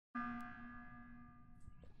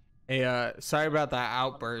Hey, sorry about that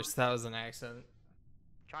outburst. That was an accident.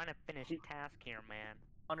 Trying to finish a task here, man.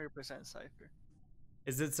 100% Cypher.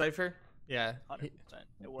 Is it Cypher? Yeah. 100%.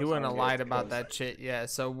 He wouldn't have lied about that shit. Yeah.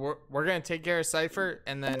 So we're gonna take care of Cypher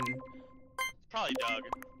and then. It's probably Doug.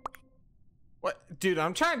 What, dude?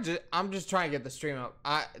 I'm just trying to get the stream up.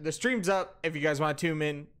 The stream's up. If you guys want to tune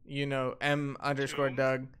in, you know,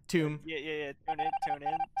 M_Doug Tomb. Yeah. Tune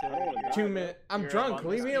in. 2 minutes. I'm drunk.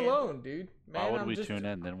 Leave me alone, dude. Man, Why would we tune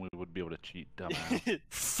in? Then we would be able to cheat, dumbass.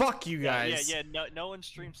 Fuck you guys. Yeah. No one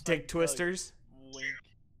streams. Dick twisters. Wink.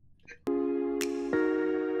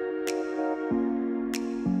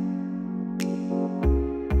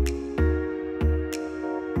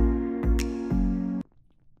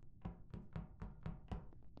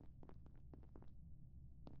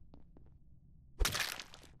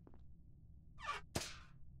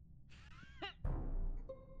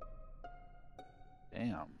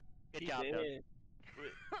 Damn. Good job, Doug.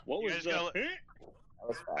 What was that?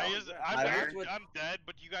 I'm dead,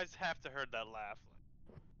 but you guys have to heard that laugh.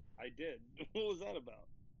 I did. What was that about?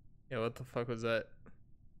 Yeah, what the fuck was that?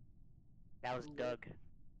 That was Doug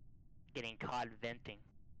getting caught venting.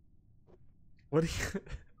 What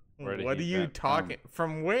Where are you talking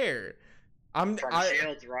from? Where? From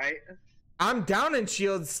Shields, right? I'm down in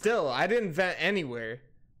Shields still. I didn't vent anywhere.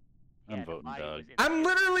 I'm voting Doug. I'm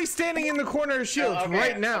literally standing in the corner of Shields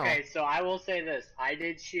right now. Okay, so I will say this. I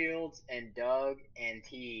did Shields, and Doug and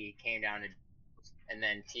T came down to Shields, and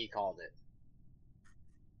then T called it.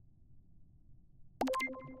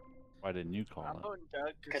 Why didn't you call I'm it? voting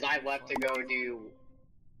Doug Because I left to go do...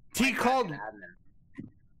 T called...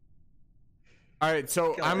 Alright,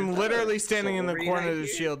 so I'm literally standing in the corner of the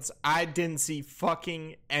Shields. I didn't see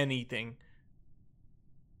fucking anything.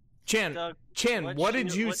 Chan, Doug, what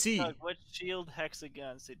did you see? Doug, what shield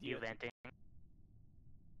hexagons did you venting?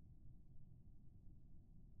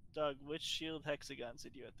 Doug, which shield hexagons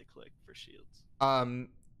did you have to click for shields?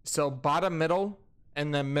 So bottom middle,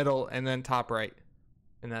 and then top right.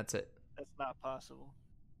 And that's it. That's not possible.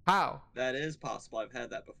 How? That is possible. I've had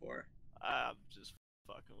that before. I'm just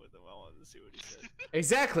fucking with him. I wanted to see what he said.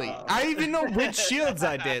 Exactly. I even know which shields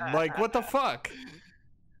I did. Like, what the fuck?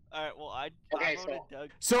 Alright, well, I voted Doug.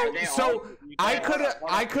 So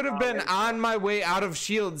I could have been on my way out of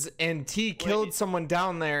Shields and T killed someone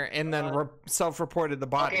down there and then self-reported the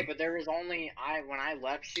body. Okay, but there was only when I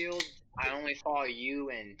left Shields, I only saw you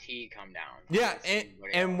and T come down. Yeah,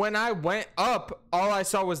 and when I went up, all I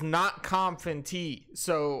saw was not Conf and T.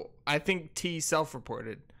 So I think T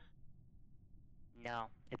self-reported. No,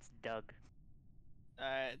 it's Doug.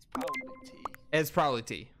 It's probably T. It's probably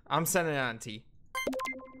T. I'm sending it on T.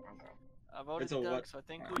 I voted Doug, so I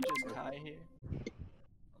think we just tie here.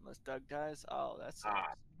 Unless Doug dies. Oh, that's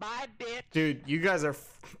bye, bitch. Dude, you guys are.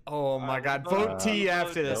 Oh my god. Vote T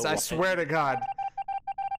after this. I swear to God.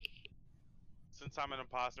 Since I'm an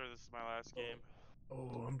imposter, this is my last game.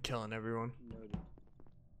 Oh, I'm killing everyone.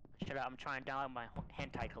 Shut up. I'm trying to download my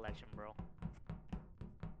hentai collection, bro.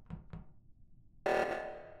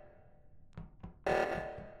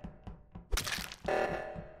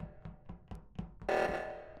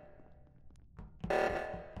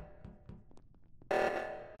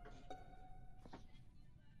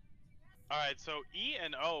 Alright, so E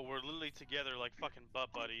and O were literally together like fucking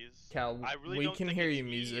butt buddies. Cal, I really we don't can think hear it's you E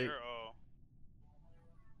music. or O.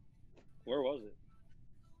 Where was it?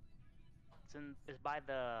 It's by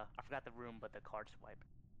the, I forgot the room, but the card swipe.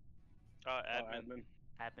 Admin.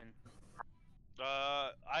 Admin.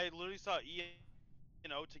 I literally saw E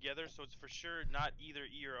and O together, so it's for sure not either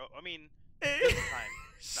E or O. I mean, this time.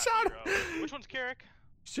 Shut not up. E or O. Which one's Carrick?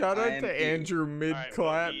 Shout out to Andrew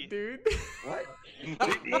mid-clap, dude. What?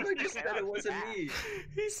 I just said it wasn't me.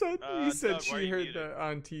 He said Doug, she heard that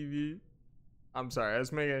on TV. I'm sorry, I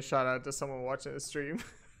was making a shout out to someone watching the stream.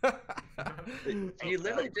 You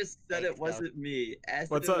literally just said it wasn't me.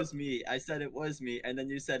 Asked if it was me. I said it was me, and then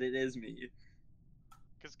you said it is me.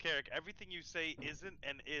 Because Carrick, everything you say isn't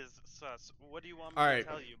and is sus. What do you want me to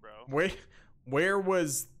tell you, bro? Where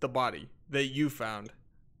was the body that you found?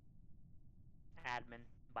 Admin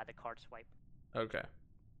by the card swipe. Okay.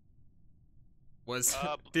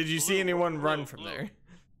 Did you see anyone run from blue. there?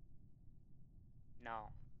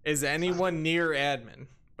 No. Is anyone near admin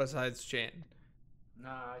besides Chan? Nah,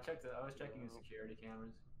 I was checking the security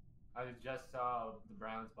cameras. I just saw the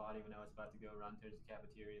Browns body when I was about to go run towards the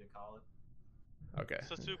cafeteria to call it. Okay.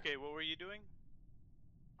 Sasuke, what were you doing?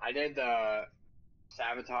 I did the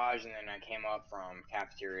sabotage, and then I came up from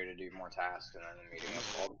cafeteria to do more tasks, and then the meeting was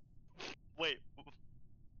called. Wait.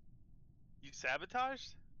 You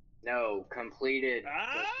sabotaged? No, completed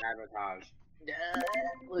the sabotage. He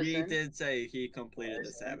Listen. did say he completed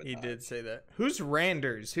the sabotage. He did say that. Who's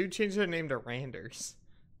Randers? Who changed their name to Randers?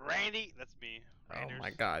 Randy, that's me. Oh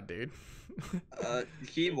my god, dude.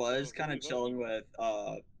 He was kind of chilling with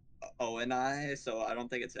O and I, so I don't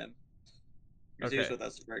think it's him. Because he was Okay. with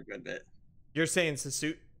us for a good bit. You're saying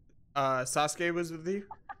Sasuke was with you?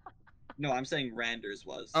 No, I'm saying Randers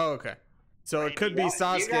was. Oh, okay. So it could be You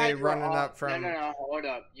Sasuke guys were running all- up from. No, hold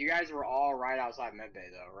up. You guys were all right outside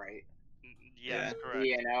Medbay, though, right? Yes, correct.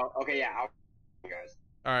 You know? Okay, yeah. You guys.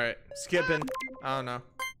 All right, skipping. I don't know.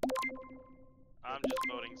 I'm just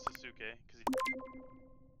voting Sasuke because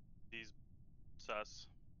he's sus.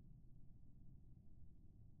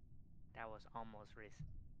 That was almost racist.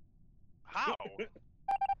 How?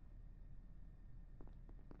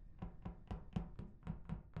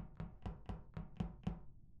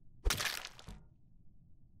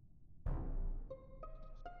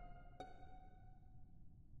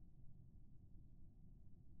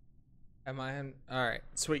 Am I in? All right,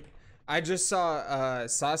 sweet. I just saw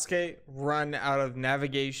Sasuke run out of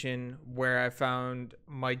navigation where I found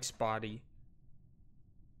Mike's body.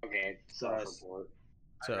 Okay, self-report.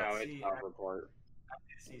 So No, it's self-report.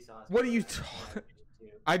 what are you talking?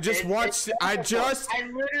 I just watched. I just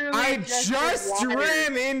literally just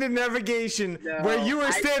ran into navigation where you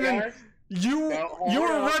were standing. You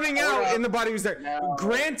were running out and the body was there.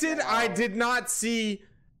 Granted, I did not see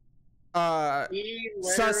Sasuke.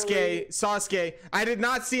 I did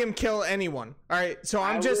not see him kill anyone. All right, so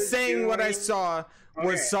I'm just saying what I saw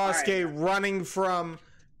was Sasuke running from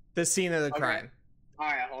the scene of the crime. All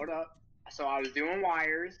right, hold up. So I was doing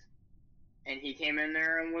wires, and he came in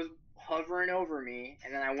there and was hovering over me,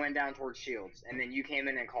 and then I went down towards Shields, and then you came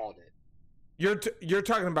in and called it. You're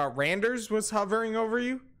talking about Randers was hovering over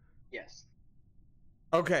you? Yes.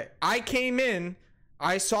 Okay, I came in.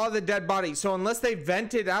 I saw the dead body. So unless they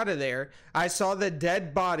vented out of there, I saw the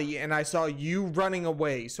dead body and I saw you running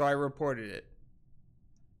away. So I reported it.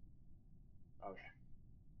 Okay.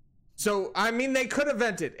 So, I mean, they could have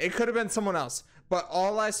vented. It could have been someone else. But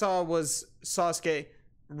all I saw was Sasuke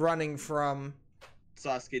running from...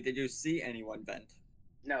 Sasuke, did you see anyone vent?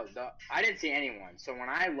 No, I didn't see anyone. So when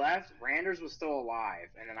I left, Randers was still alive,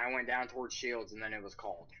 and then I went down towards Shields, and then it was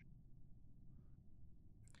called.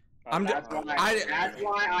 That's why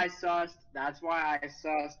I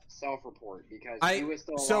sussed self-report, because he was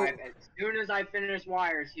still alive. As soon as I finished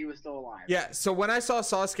wires, he was still alive. Yeah, so when I saw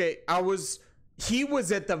Sasuke, he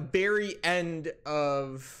was at the very end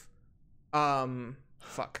of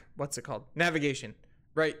what's it called? Navigation.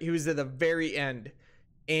 Right? He was at the very end.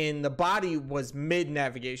 And the body was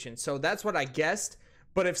mid-navigation. So that's what I guessed.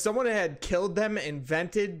 But if someone had killed them and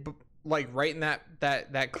vented like right in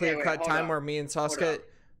that clear-cut time where me and Sasuke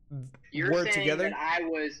were together.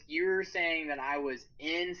 You're saying that I was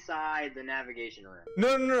inside the navigation room.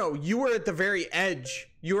 No. You were at the very edge.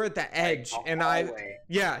 You were at the edge, and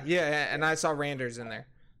yeah, and I saw Randers in there.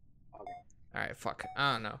 Okay. All right, fuck.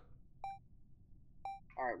 I don't know.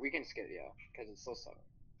 All right, we can skip because it's still 7.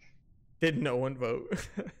 Did no one vote?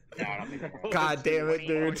 No, I don't think so. God damn it,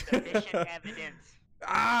 dude. Sufficient evidence.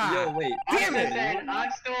 Yo, wait. Damn it.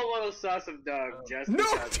 I'm still a little sus of Doug. Just No,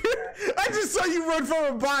 because of dude. that. I just saw you run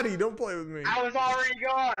from a body. Don't play with me. I was already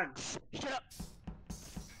gone. Shut up.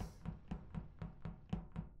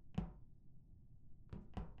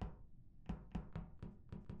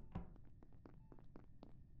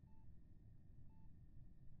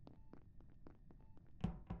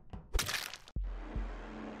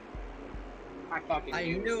 I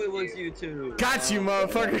knew it was you two. Got you,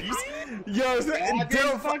 motherfuckers. Yo, Y'all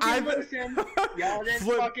didn't fucking listen. Y'all didn't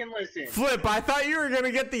fucking listen. Flip, I thought you were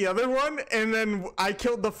gonna get the other one, and then I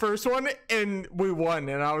killed the first one, and we won,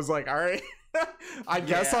 and I was like, all right. I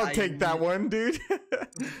guess I'll take that one, dude. Yeah,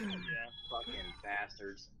 fucking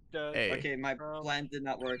bastards. Hey. Okay, my plan did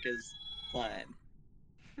not work as planned.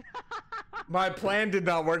 My plan did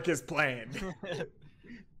not work as planned.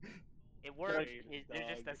 It worked. It's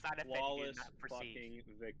just a side effect you Flawless did not perceive. fucking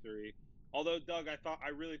victory. Although, Doug, I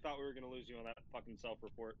really thought we were gonna lose you on that fucking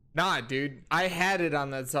self-report. Nah, dude. I had it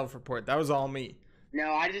on that self-report. That was all me.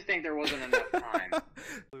 No, I just think there wasn't enough time.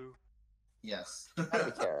 Yes.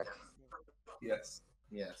 Yes,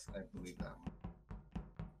 I believe that one.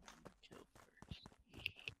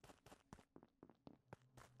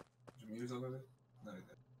 Did you mute over there? No, you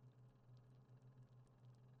didn't.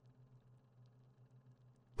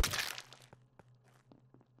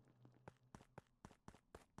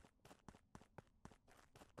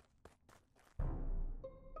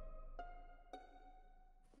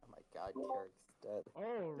 God, Carrick's dead.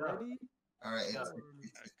 Oh, ready? Alright, Doug,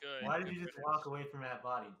 Good. why did you just walk away from that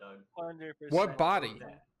body, Doug? 100%. What body?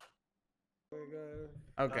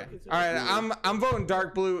 Okay. All right. I'm voting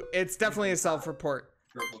dark blue. It's definitely a self-report.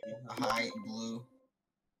 Hi, blue.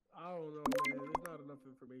 I don't know, man. There's not enough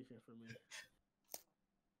information for me.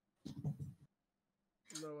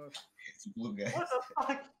 You know what? It's blue guy. What the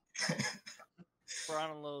fuck? Brown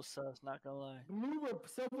a little sus, not gonna lie. Blue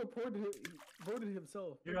self-reported, voted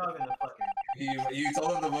himself. You're all gonna fucking. You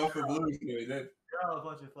told him to vote for blue, so he did. You're all a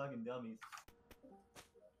bunch of fucking dummies.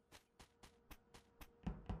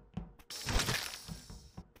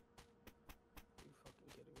 You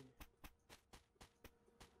fucking kidding me?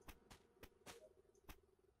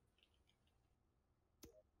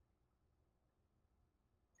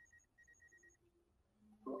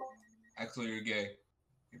 Actually, you're gay.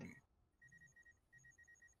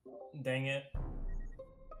 Dang it.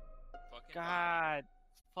 God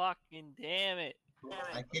fucking damn it.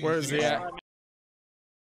 Where's he at?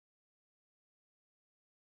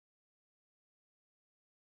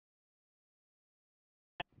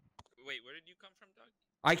 Wait, where did you come from, Doug?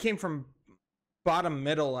 I came from bottom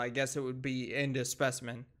middle, I guess it would be, into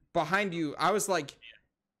specimen. Behind you, I was like,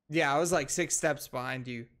 yeah, I was like 6 steps behind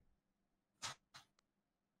you.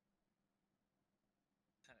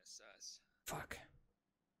 Kinda sus. Fuck.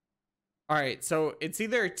 All right, so it's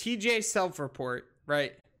either a TJ self-report,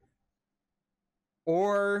 right?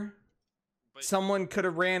 Or someone could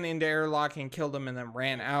have ran into airlock and killed him and then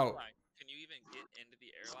ran out. Can you even get into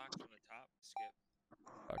the airlock from the top? Skip.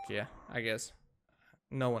 Fuck yeah, I guess.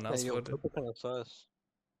 No one else would. Kind of sus.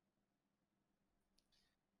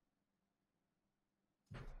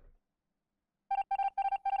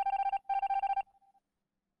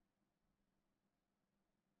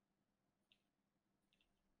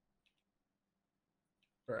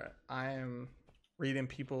 Bruh, I am reading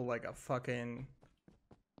people like a fucking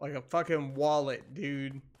wallet,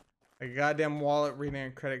 dude. Like a goddamn wallet reading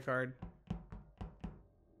a credit card.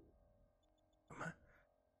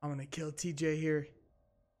 I'm gonna kill TJ here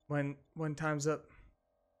when time's up.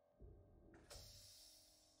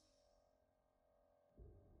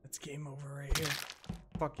 It's game over right here.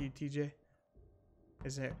 Fuck you, TJ.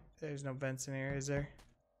 There's no vents in here, is there?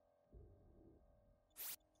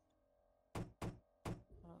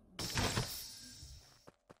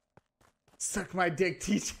 Suck my dick,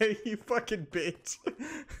 TJ, you fucking bitch.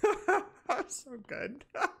 I'm so good.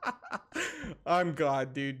 I'm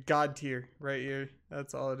God, dude. God tier right here.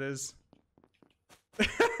 That's all it is.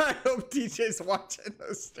 I hope TJ's watching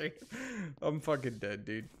the stream. I'm fucking dead,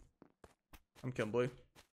 dude. I'm killing blue.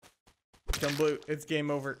 Killing blue. It's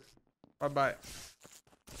game over. Bye-bye.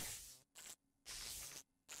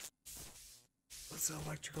 What's the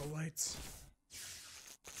electrical lights?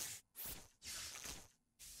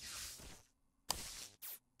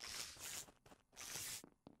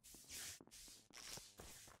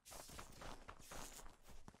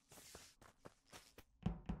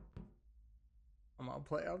 I'm gonna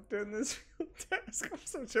play off doing this real task. I'm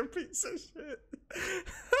such a piece of shit.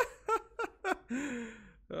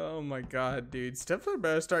 Oh my god, dude. Stephen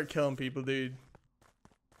better start killing people, dude.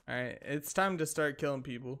 Alright, it's time to start killing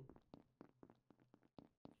people.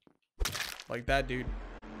 Like that, dude.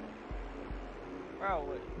 Bro,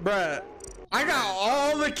 wait. Bruh, I got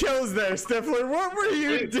all the kills there, Stifler. What were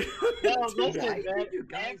you doing? No, listen, Why man. did you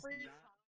guys Every